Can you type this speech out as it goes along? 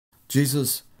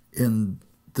Jesus in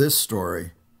this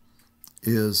story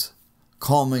is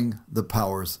calming the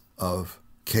powers of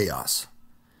chaos.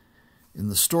 In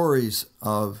the stories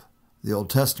of the Old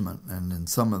Testament and in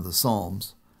some of the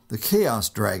Psalms, the chaos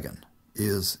dragon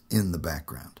is in the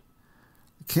background.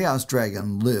 The chaos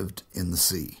dragon lived in the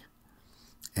sea,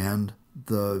 and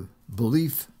the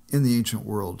belief in the ancient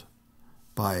world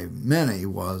by many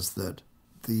was that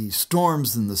the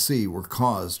storms in the sea were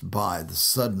caused by the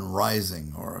sudden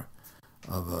rising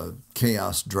of a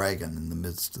chaos dragon in the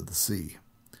midst of the sea,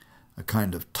 a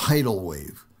kind of tidal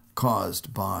wave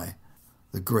caused by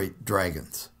the great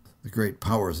dragons, the great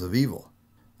powers of evil.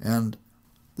 And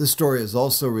this story is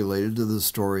also related to the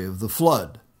story of the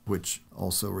flood, which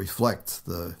also reflects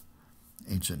the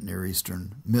ancient Near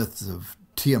Eastern myths of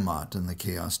Tiamat and the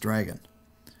chaos dragon.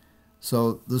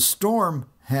 So the storm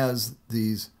has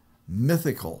these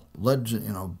mythical,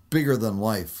 legend, bigger than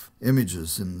life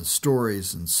images in the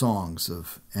stories and songs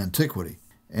of antiquity.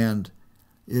 And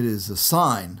it is a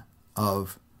sign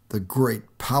of the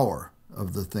great power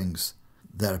of the things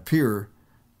that appear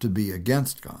to be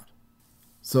against God.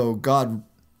 So God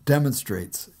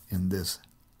demonstrates in this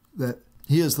that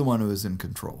he is the one who is in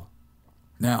control.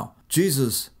 Now,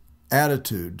 Jesus'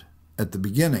 attitude at the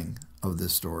beginning of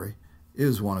this story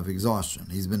is one of exhaustion.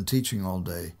 He's been teaching all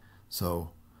day,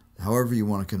 so however you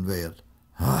want to convey it,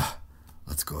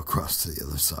 let's go across to the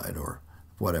other side or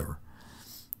whatever.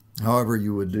 However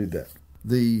you would do that.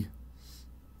 The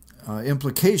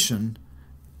implication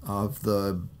of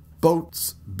the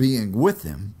boats being with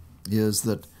him is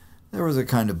that there was a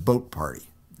kind of boat party,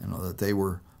 that they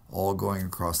were all going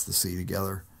across the sea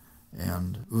together,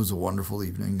 and it was a wonderful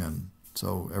evening, and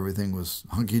so everything was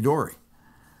hunky-dory.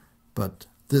 But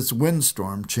this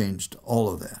windstorm changed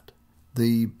all of that.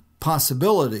 The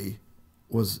possibility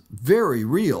was very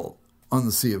real on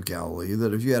the Sea of Galilee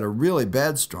that if you had a really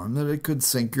bad storm, that it could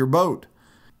sink your boat.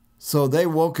 So they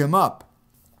woke him up,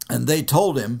 and they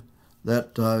told him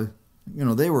that,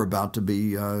 they were about to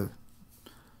be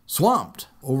swamped,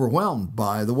 overwhelmed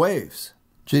by the waves.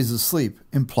 Jesus' sleep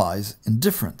implies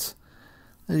indifference,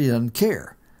 that he doesn't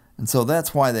care. And so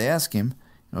that's why they ask him,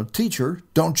 Teacher,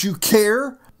 don't you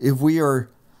care if we are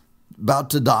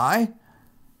about to die?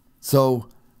 So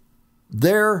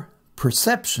their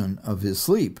perception of his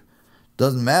sleep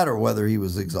doesn't matter whether he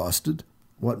was exhausted.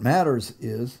 What matters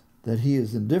is that he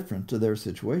is indifferent to their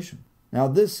situation. Now,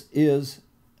 this is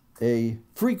a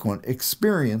frequent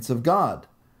experience of God,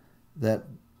 that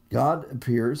God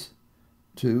appears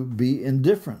to be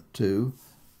indifferent to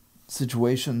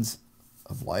situations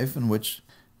of life in which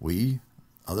we,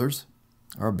 others,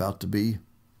 are about to be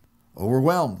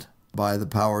overwhelmed by the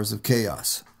powers of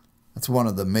chaos. That's one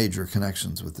of the major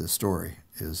connections with this story,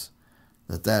 is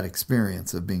that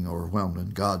experience of being overwhelmed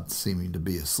and God seeming to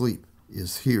be asleep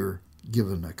is here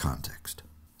given a context.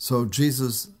 So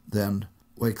Jesus then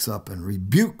wakes up and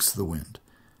rebukes the wind.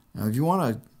 Now, if you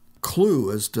want a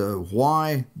clue as to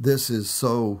why this is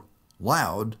so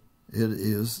loud, it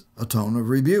is a tone of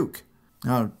rebuke.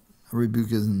 Now, a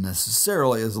rebuke isn't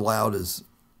necessarily as loud as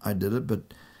I did it,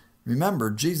 but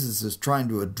remember, Jesus is trying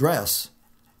to address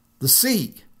the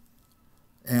sea.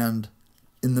 And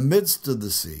in the midst of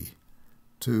the sea,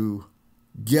 to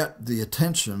get the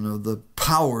attention of the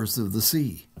powers of the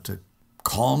sea, to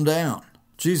calm down.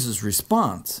 Jesus'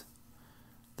 response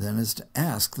then is to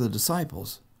ask the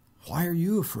disciples, why are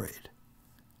you afraid?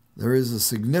 There is a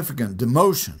significant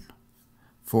demotion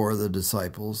for the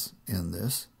disciples in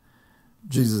this.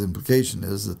 Jesus' implication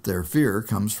is that their fear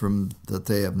comes from that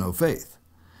they have no faith.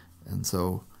 And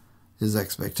so his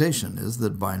expectation is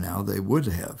that by now they would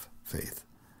have faith.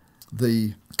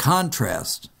 The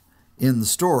contrast in the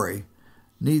story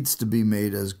needs to be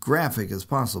made as graphic as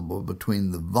possible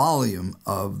between the volume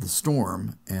of the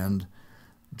storm and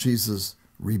Jesus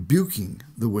rebuking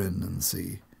the wind and the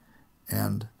sea,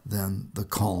 and then the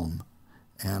calm,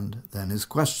 and then his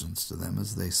questions to them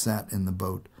as they sat in the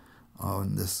boat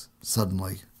on this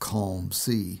suddenly calm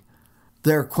sea.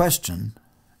 Their question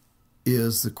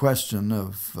is the question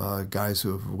of guys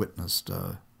who have witnessed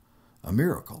a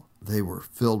miracle. They were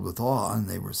filled with awe, and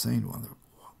they were saying to one another,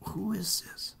 who is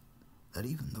this, that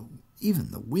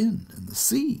even the wind and the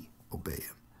sea obey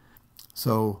him?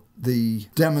 So the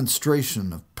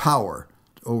demonstration of power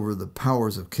over the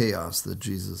powers of chaos that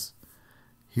Jesus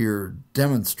here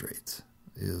demonstrates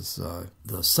is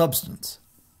the substance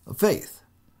of faith,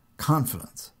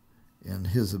 confidence in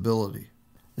his ability.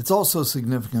 It's also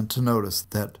significant to notice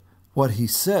that what he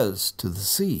says to the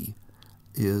sea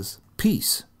is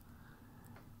peace.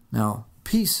 Now,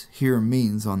 peace here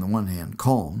means, on the one hand,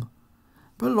 calm,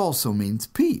 but it also means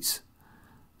peace.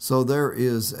 So there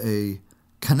is a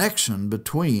connection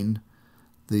between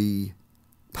the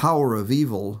power of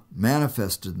evil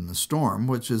manifested in the storm,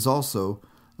 which is also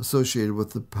associated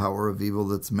with the power of evil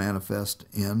that's manifest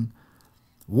in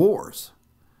wars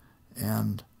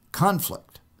and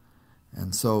conflict.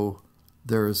 And so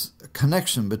there's a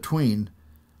connection between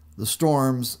the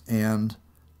storms and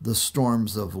the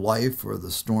storms of life, or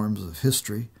the storms of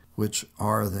history, which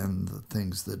are then the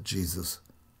things that Jesus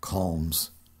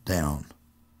calms down.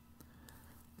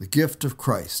 The gift of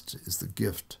Christ is the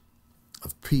gift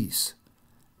of peace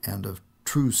and of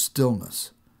true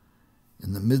stillness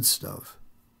in the midst of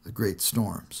the great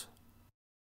storms.